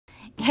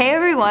Hey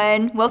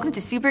everyone, welcome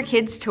to Super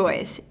Kids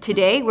Toys.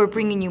 Today we're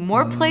bringing you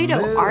more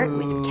Play-Doh art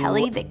with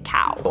Kelly the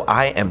cow.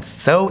 I am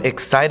so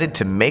excited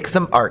to make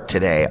some art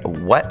today.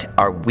 What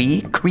are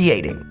we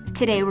creating?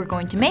 Today we're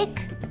going to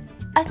make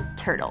a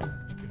turtle.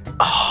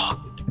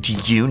 Oh, do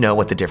you know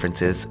what the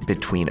difference is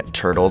between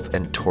turtles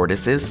and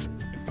tortoises?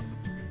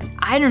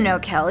 I don't know,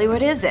 Kelly,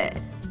 what is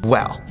it?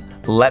 Well,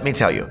 let me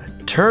tell you.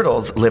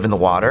 Turtles live in the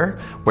water,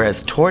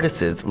 whereas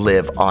tortoises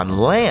live on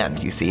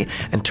land, you see.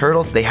 And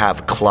turtles, they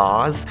have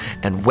claws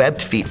and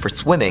webbed feet for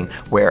swimming,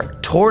 where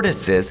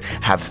tortoises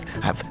have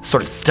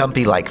sort of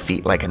stumpy-like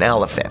feet, like an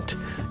elephant.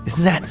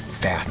 Isn't that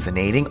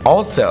fascinating?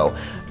 Also,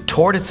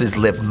 tortoises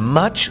live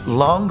much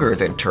longer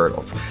than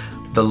turtles.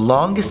 The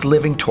longest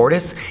living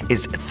tortoise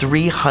is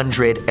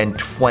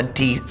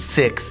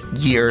 326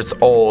 years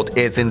old.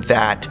 Isn't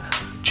that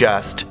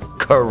just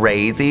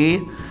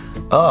crazy?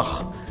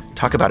 Ugh.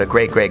 Talk about a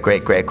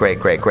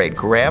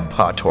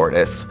great-great-great-great-great-great-great-grandpa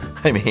tortoise.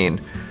 I mean,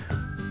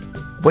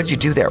 what did you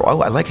do there?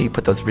 Oh, I like how you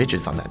put those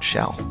ridges on that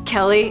shell.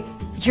 Kelly,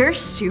 you're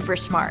super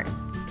smart.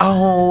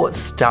 Oh,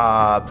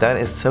 stop. That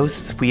is so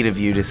sweet of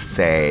you to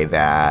say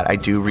that. I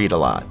do read a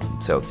lot,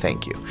 so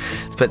thank you.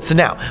 So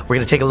now, we're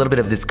gonna take a little bit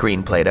of this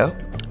green Play-Doh,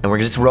 and we're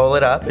gonna just roll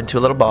it up into a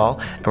little ball,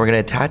 and we're gonna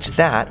attach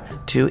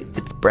that to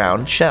its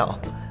brown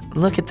shell.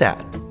 Look at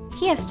that.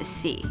 He has to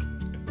see.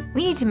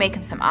 We need to make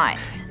him some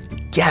eyes.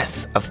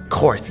 Yes, of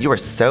course, you are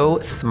so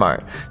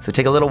smart. So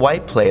take a little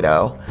white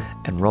Play-Doh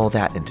and roll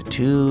that into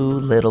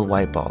 2 little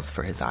white balls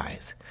for his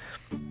eyes.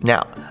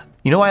 Now,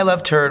 you know why I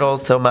love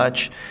turtles so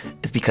much?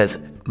 It's because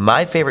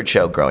my favorite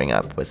show growing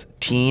up was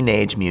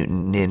Teenage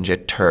Mutant Ninja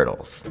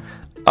Turtles.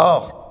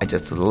 Oh, I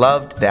just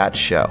loved that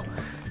show.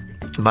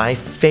 My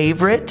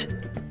favorite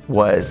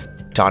was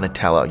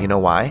Donatello. You know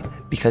why?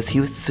 Because he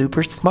was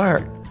super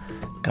smart,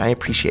 and I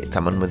appreciate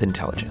someone with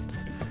intelligence.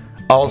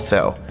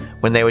 Also,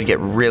 when they would get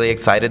really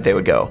excited, they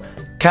would go,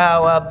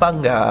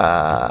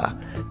 "Cowabunga!"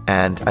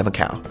 And I'm a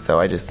cow, so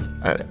I just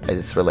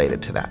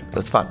related to that. It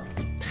was fun.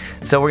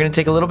 So we're gonna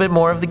take a little bit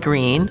more of the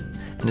green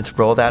and just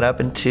roll that up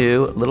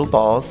into little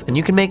balls. And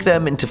you can make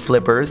them into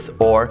flippers,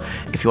 or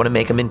if you wanna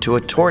make them into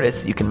a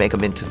tortoise, you can make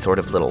them into sort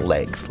of little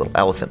legs, little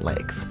elephant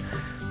legs.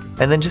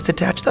 And then just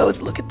attach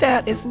those. Look at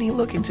that, isn't he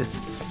looking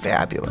just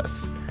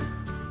fabulous?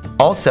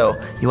 Also,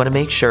 you wanna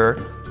make sure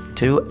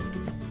to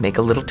make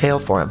a little tail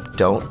for him.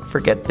 Don't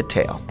forget the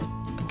tail.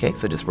 Okay,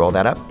 so just roll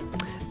that up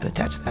and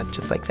attach that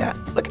just like that.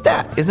 Look at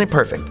that, isn't it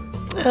perfect?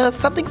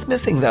 Something's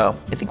missing though.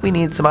 I think we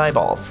need some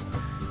eyeballs.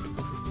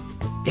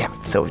 Yeah,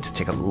 so we just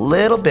take a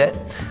little bit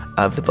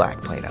of the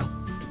black Play-Doh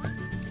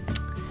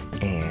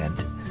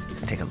and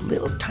just take a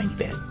little tiny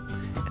bit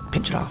and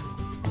pinch it off.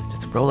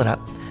 Just roll it up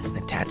and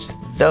attach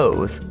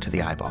those to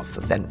the eyeballs. So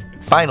then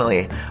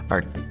finally,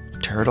 our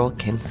turtle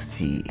can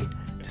see.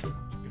 Just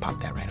pop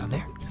that right on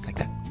there, just like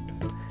that.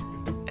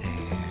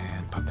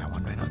 Pop that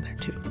one right on there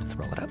too. Just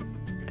roll it up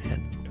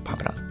and pop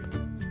it on.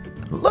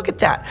 Look at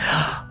that.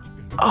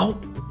 Oh,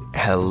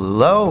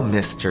 hello,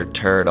 Mr.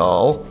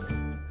 Turtle.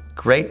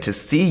 Great to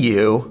see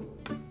you.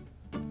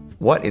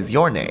 What is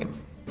your name?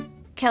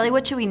 Kelly,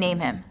 what should we name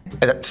him?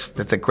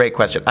 That's a great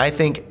question. I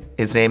think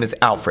his name is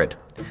Alfred.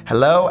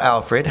 Hello,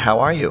 Alfred. How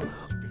are you?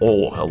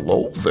 Oh,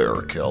 hello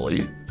there,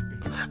 Kelly.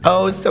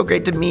 Oh, it's so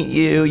great to meet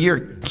you. You're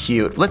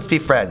cute. Let's be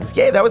friends.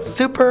 Yay, that was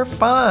super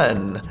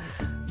fun.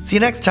 See you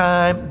next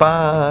time.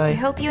 Bye. I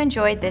hope you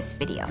enjoyed this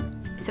video.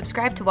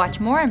 Subscribe to watch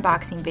more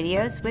unboxing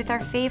videos with our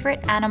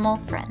favorite animal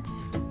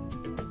friends.